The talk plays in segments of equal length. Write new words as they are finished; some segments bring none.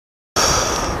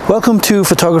Welcome to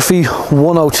Photography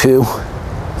 102,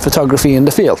 Photography in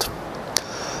the Field.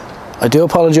 I do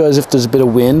apologise if there's a bit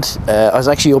of wind. I was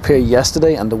actually up here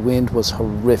yesterday and the wind was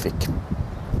horrific.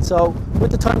 So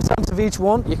with the timestamps of each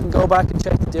one, you can go back and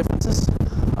check the differences.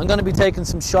 I'm going to be taking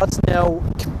some shots now.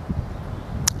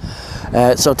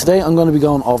 So today I'm going to be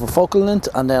going over focal length,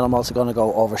 and then I'm also going to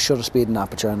go over shutter speed and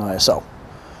aperture and ISO.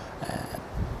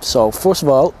 So first of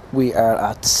all, we are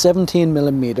at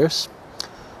 17mm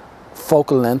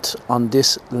focal length on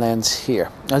this lens here.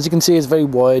 As you can see, it's very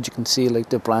wide. You can see like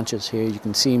the branches here, you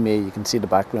can see me, you can see the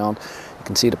background, you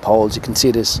can see the poles, you can see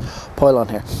this pylon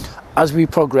here. As we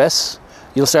progress,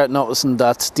 you'll start noticing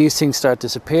that these things start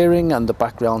disappearing and the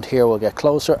background here will get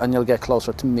closer, and you'll get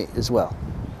closer to me as well.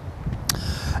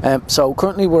 So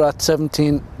currently we're at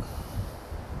 17.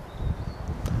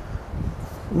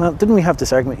 Well, didn't we have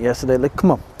this argument yesterday? Like,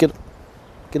 come on, get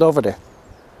over there.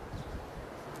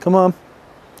 Come on.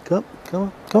 Come on.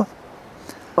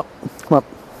 Oh, come on.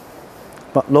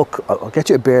 But look, I'll get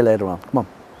you a beer later on. Come on.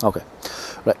 Okay.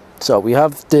 Right. So we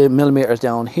have the millimeters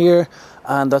down here,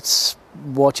 and that's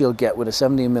what you'll get with a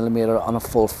 17mm on a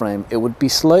full frame. It would be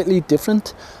slightly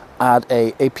different at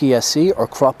a APS-C or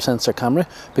crop sensor camera,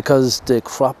 because the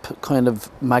crop kind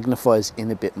of magnifies in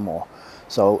a bit more.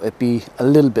 So it'd be a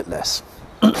little bit less.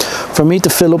 For me to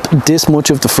fill up this much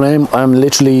of the frame, I'm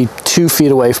literally 2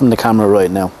 feet away from the camera right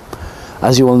now.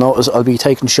 As you will notice, I'll be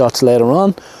taking shots later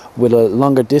on with a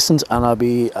longer distance, and I'll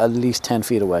be at least 10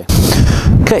 feet away.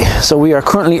 Okay, so we are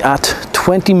currently at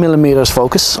 20mm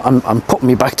focus. I'm putting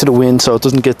me back to the wind so it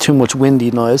doesn't get too much windy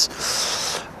noise.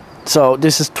 So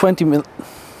this is 20mm.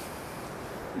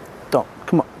 Don't,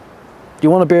 come on. Do you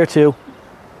want a beer too?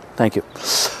 Thank you.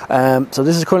 So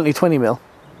this is currently 20mm.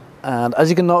 And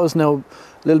as you can notice now,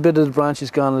 a little bit of the branch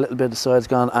is gone, a little bit of the side's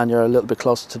gone, and you're a little bit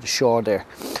closer to the shore there.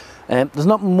 There's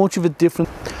not much of a difference.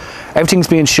 Everything's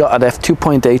being shot at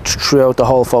f2.8 throughout the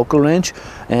whole focal range,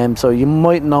 so you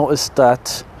might notice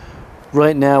that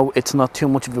right now it's not too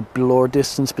much of a blur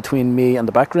distance between me and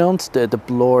the background. The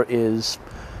blur is,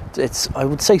 I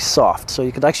would say, soft, so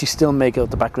you could actually still make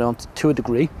out the background to a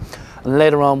degree. And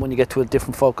later on, when you get to a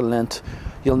different focal length,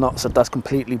 you'll notice that that's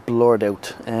completely blurred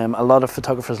out. A lot of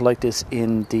photographers like this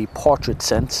in the portrait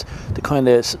sense, to kind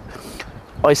of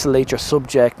isolate your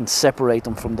subject and separate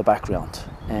them from the background.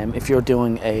 If you're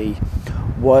doing a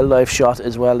wildlife shot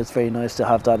as well, it's very nice to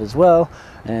have that as well.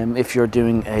 If you're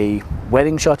doing a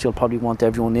wedding shot, you'll probably want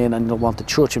everyone in, and you'll want the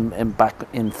church back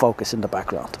in focus in the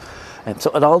background. And so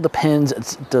it all depends.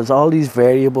 There's all these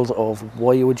variables of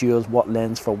why you would use what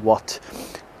lens for what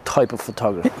type of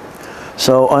photography.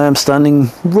 So I am standing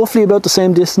roughly about the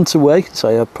same distance away, so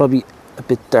I'm probably a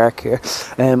bit dark here.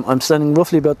 I'm standing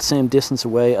roughly about the same distance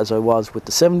away as I was with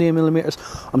the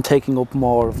 70mm. I'm taking up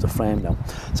more of the frame now.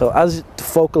 So as the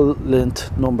focal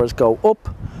length numbers go up,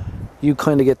 you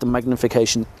kind of get the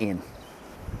magnification in.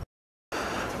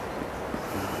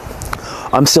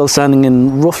 I'm still standing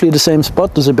in roughly the same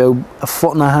spot. There's about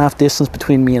 1.5 foot distance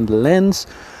between me and the lens,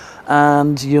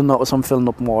 and you'll notice I'm filling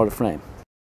up more of the frame.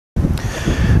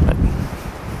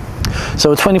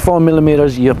 So at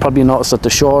 24mm, you'll probably notice that the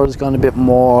shore has gone a bit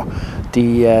more,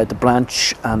 the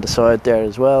branch and the side there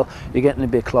as well. You're getting a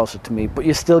bit closer to me, but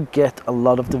you still get a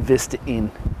lot of the vista in,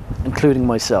 including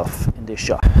myself in this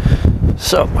shot.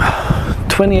 So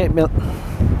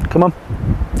 28mm, come on,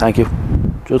 thank you,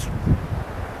 just,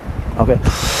 okay.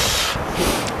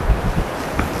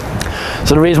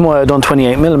 So the reason why I've done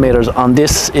 28mm on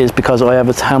this is because I have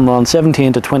a Tamron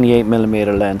 17 to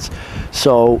 28mm lens.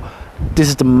 So this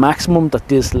is the maximum that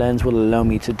this lens will allow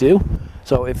me to do.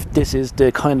 So if this is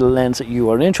the kind of lens that you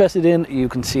are interested in, you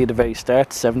can see at the very start,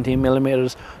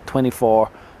 17mm, 24,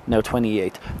 now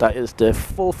 28. That is the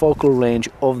full focal range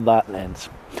of that lens.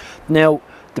 Now,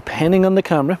 depending on the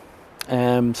camera,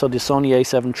 so the Sony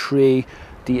a7 III,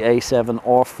 the a7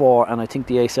 R4, and I think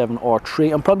the a7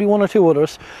 R3, and probably one or two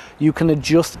others, you can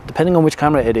adjust, depending on which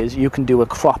camera it is, you can do a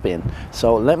crop in.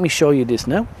 So let me show you this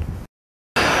now.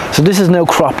 So this is now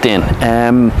cropped in.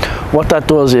 What that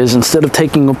does is, instead of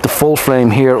taking up the full frame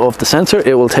here of the sensor,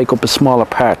 it will take up a smaller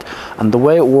part. And the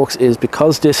way it works is,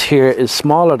 because this here is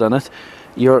smaller than it,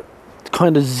 you're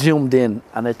kind of zoomed in,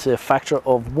 and it's a factor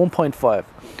of 1.5.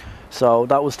 So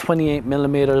that was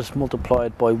 28mm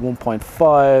multiplied by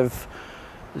 1.5.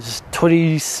 This is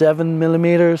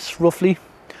 27mm roughly.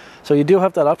 So you do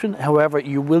have that option. However,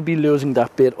 you will be losing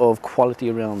that bit of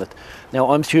quality around it.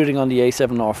 Now I'm shooting on the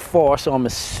a7R4, so I'm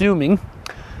assuming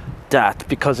that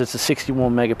because it's a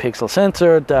 61 megapixel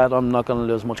sensor, that I'm not going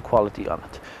to lose much quality on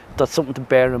it. That's something to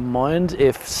bear in mind.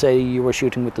 If say you were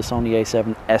shooting with the Sony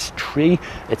a7S III,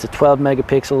 it's a 12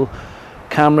 megapixel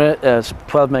camera is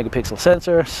 12 megapixel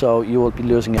sensor, so you will be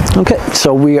losing it. Okay,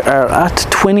 so we are at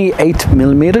 28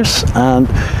 millimeters, and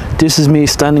this is me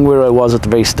standing where I was at the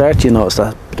very start. You notice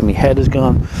that a bit of my head is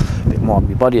gone, a bit more of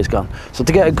my body is gone. So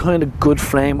to get a kind of good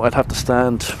frame, I'd have to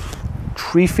stand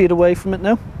 3 feet away from it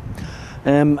now.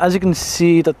 As you can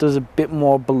see that there's a bit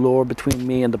more blur between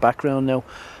me and the background now.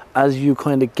 As you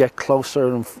kind of get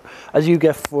closer and as you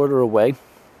get further away,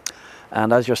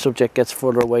 and as your subject gets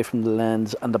further away from the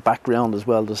lens and the background as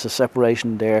well, there's a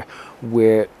separation there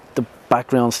where the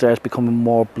background starts becoming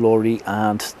more blurry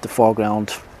and the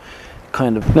foreground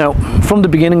kind of. Now, from the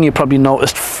beginning, you probably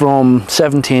noticed from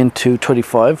 17 to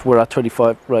 35, we're at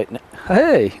 35 right now.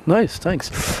 Hey, nice,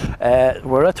 thanks.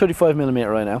 We're at 35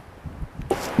 millimeter right now.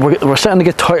 We're starting to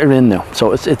get tighter in now,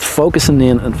 so it's focusing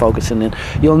in and focusing in.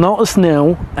 You'll notice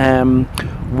now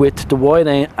with the wide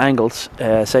angles,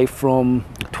 say from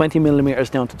 20 millimeters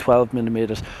down to 12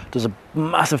 millimeters, there's a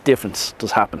massive difference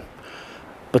does happen.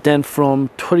 But then from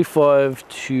 35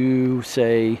 to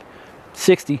say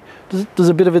 60, there's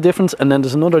a bit of a difference, and then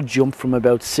there's another jump from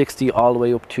about 60 all the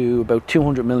way up to about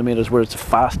 200 millimeters, where it's a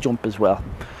fast jump as well.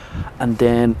 And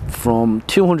then from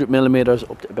 200 millimeters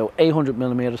up to about 800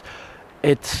 millimeters,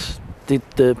 it's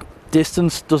the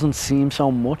distance doesn't seem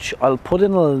so much. I'll put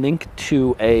in a link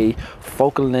to a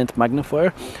focal length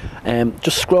magnifier, and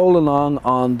just scroll along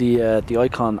on the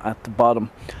icon at the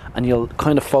bottom, and you'll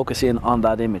kind of focus in on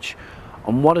that image.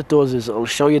 And what it does is it'll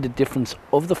show you the difference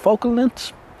of the focal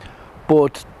lengths.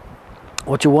 But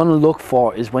what you want to look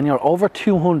for is when you're over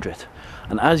 200,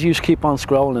 and as you keep on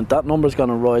scrolling, that number is going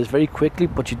to rise very quickly,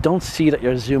 but you don't see that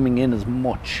you're zooming in as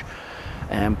much.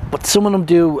 But some of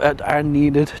them are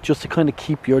needed just to kind of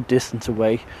keep your distance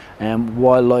away.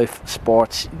 Wildlife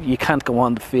sports, you can't go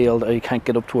on the field, or you can't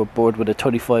get up to a bird with a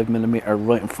 35 millimeter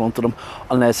right in front of them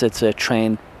unless it's a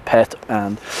trained pet,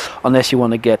 and unless you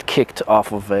want to get kicked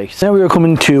off of a. Now we are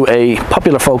coming to a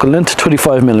popular focal length,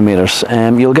 25 millimeters.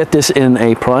 You'll get this in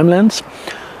a prime lens.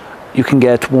 You can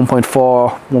get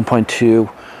 1.4,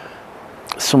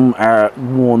 1.2, some are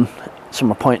 1, some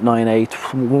are 0.98,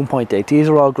 1.8. These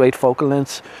are all great focal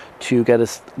lengths to get a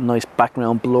nice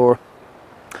background blur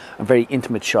and very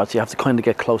intimate shots. You have to kind of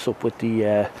get close up with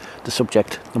the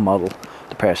subject, the model,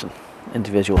 the person,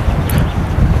 individual.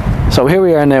 So here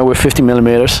we are now with 50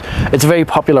 millimeters. It's a very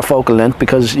popular focal length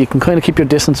because you can kind of keep your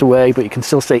distance away, but you can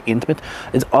still stay intimate.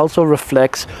 It also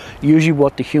reflects usually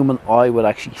what the human eye would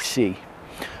actually see.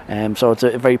 So it's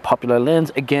a very popular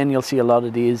lens. Again, you'll see a lot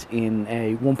of these in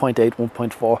a 1.8,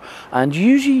 1.4, and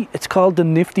usually it's called the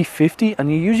nifty 50,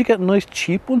 and you usually get a nice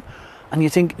cheap one, and you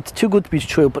think it's too good to be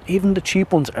true, but even the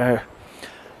cheap ones are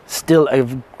still a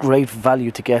great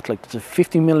value to get. Like there's a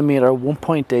 50 millimeter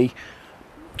 1.8,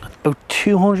 about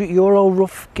 €200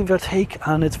 rough, give or take,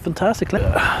 and it's fantastic.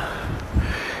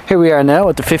 Here we are now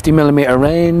at the 50 millimeter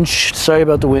range. Sorry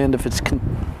about the wind if it's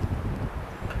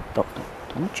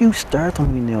don't you start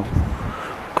on me now.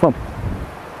 Come on.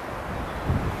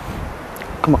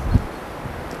 Come on.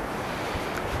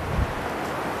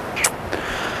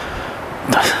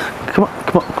 Come on,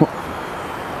 come on, come on.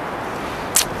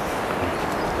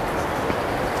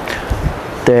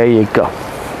 There you go.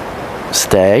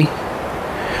 Stay.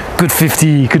 Good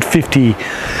 50, good 50.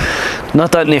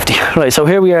 Not that nifty. Right, so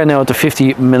here we are now at the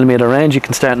 50 millimeter range. You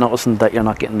can start noticing that you're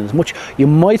not getting as much. You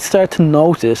might start to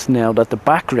notice now that the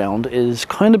background is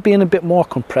kind of being a bit more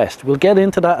compressed. We'll get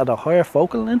into that at a higher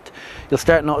focal length. You'll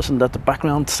start noticing that the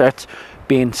background starts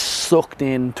being sucked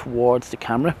in towards the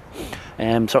camera.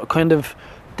 So it kind of,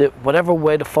 whatever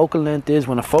way the focal length is,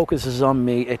 when it focuses on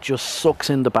me, it just sucks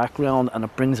in the background and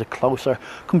it brings it closer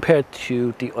compared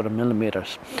to the other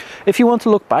millimeters. If you want to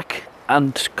look back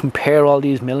and compare all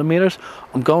these millimeters,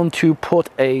 I'm going to put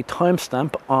a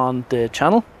timestamp on the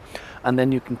channel, and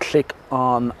then you can click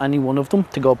on any one of them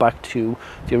to go back to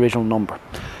the original number.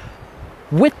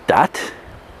 With that,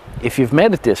 if you've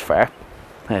made it this far,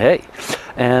 hey,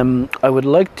 I would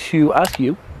like to ask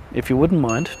you, if you wouldn't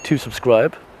mind, to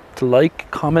subscribe, to like,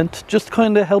 comment, just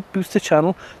kind of help boost the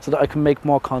channel so that I can make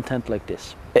more content like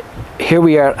this. Here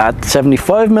we are at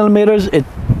 75 millimeters.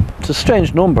 It's a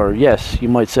strange number, yes. You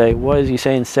might say, why is he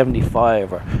saying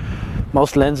 75? Or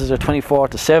most lenses are 24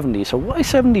 to 70, so why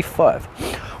 75?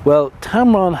 Well,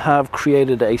 Tamron have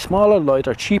created a smaller,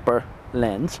 lighter, cheaper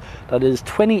lens that is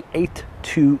 28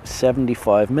 to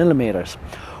 75 millimeters.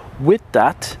 With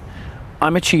that,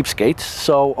 I'm a cheapskate,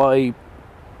 so I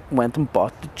went and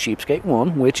bought the cheapskate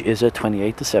one, which is a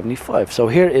 28 to 75. So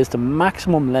here is the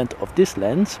maximum length of this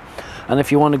lens, and if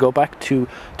you want to go back to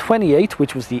 28,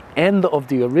 which was the end of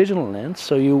the original lens,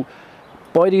 so you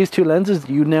buy these two lenses,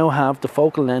 you now have the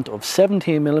focal length of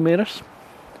 17 millimeters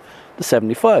to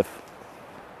 75.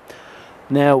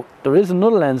 Now there is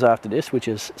another lens after this, which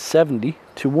is 70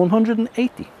 to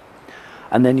 180,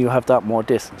 and then you have that more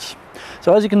distance.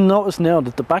 So as you can notice now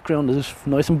that the background is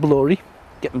nice and blurry,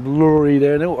 getting blurry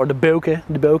there now, or the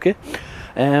bokeh.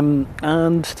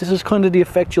 And this is kind of the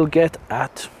effect you'll get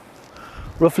at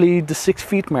roughly the 6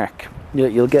 feet mark.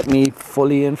 You'll get me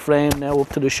fully in frame now up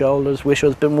to the shoulders. Wish I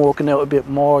was been working out a bit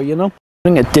more, you know.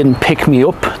 It didn't pick me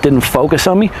up, didn't focus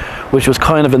on me, which was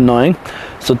kind of annoying.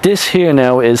 So this here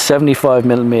now is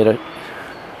 75mm.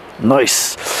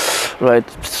 Nice. Right,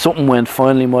 something went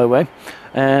finally my way.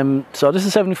 So this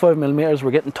is 75mm.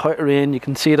 We're getting tighter in. You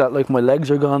can see that like my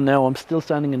legs are gone now. I'm still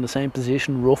standing in the same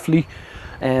position roughly,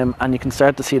 and you can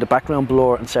start to see the background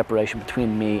blur and separation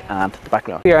between me and the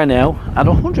background. We are now at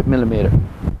 100mm.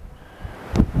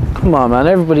 Come on, man,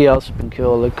 everybody else has been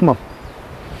cool. Like, come on.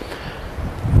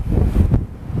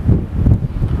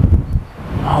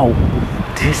 Oh,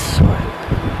 this side.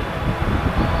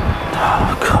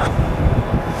 Oh god.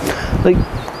 Like,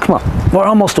 come on. We're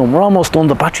almost done. We're almost done.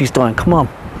 The battery's dying. Come on.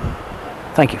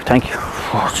 Thank you. Thank you.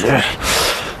 Oh,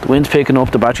 jeez. The wind's picking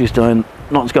up. The battery's dying.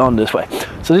 Nothing's going this way.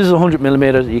 So this is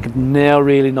 100mm. You can now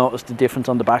really notice the difference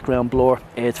on the background blur.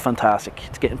 It's fantastic.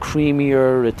 It's getting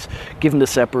creamier. It's giving the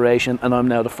separation, and I'm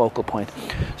now the focal point.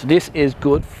 So this is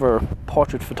good for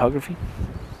portrait photography.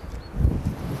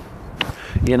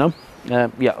 You know.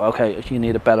 Yeah, okay, you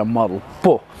need a better model,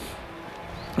 but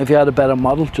if you had a better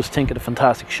model, just think of the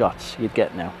fantastic shots you'd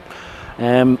get now.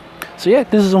 So yeah,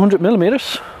 this is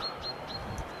 100mm.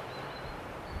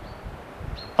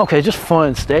 Okay, just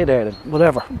fine, stay there then,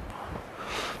 whatever.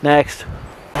 Next.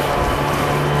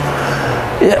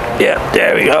 Yeah,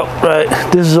 there we go. Right,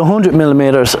 this is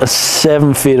 100mm,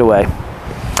 7 feet away.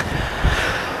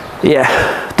 Yeah,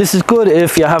 this is good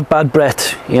if you have bad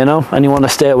breath, you know, and you want to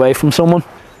stay away from someone.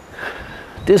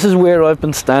 This is where I've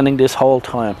been standing this whole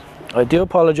time. I do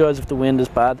apologise if the wind is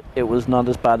bad. It was not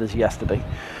as bad as yesterday,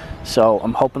 so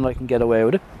I'm hoping I can get away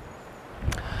with it.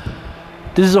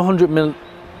 This is 100mm.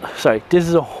 Sorry, this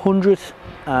is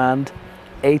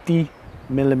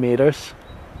 180mm.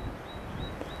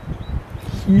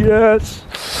 Yes.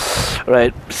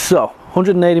 Right. So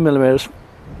 180mm,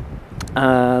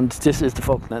 and this is the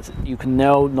focal length. You can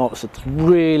now notice it's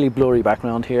really blurry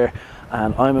background here,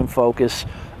 and I'm in focus.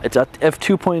 It's at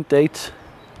f2.8,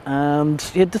 and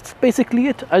yeah, that's basically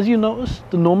it. As you notice,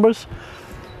 the numbers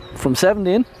from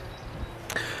 17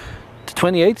 to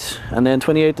 28, and then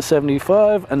 28 to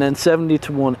 75, and then 70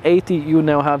 to 180. You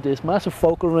now have this massive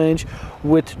focal range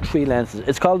with 3 lenses.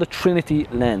 It's called the Trinity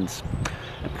lens,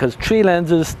 because 3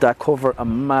 lenses that cover a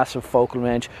massive focal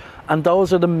range, and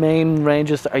those are the main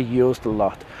ranges that are used a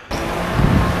lot.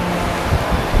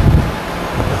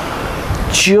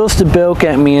 Just about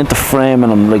getting me into frame,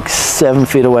 and I'm like 7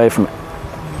 feet away from it.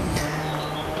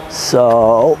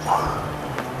 So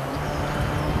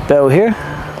about here,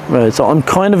 right, so I'm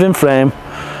kind of in frame.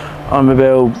 I'm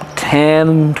about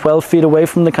 10-12 feet away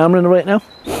from the camera right now,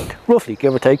 roughly,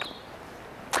 give or take,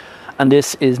 and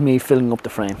this is me filling up the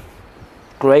frame.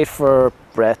 Great for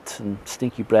breath and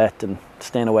stinky breath and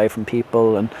staying away from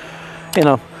people, and you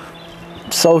know,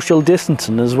 social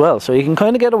distancing as well. So you can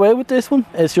kind of get away with this one.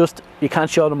 It's just you can't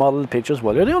show the model the pictures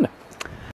while you're doing it.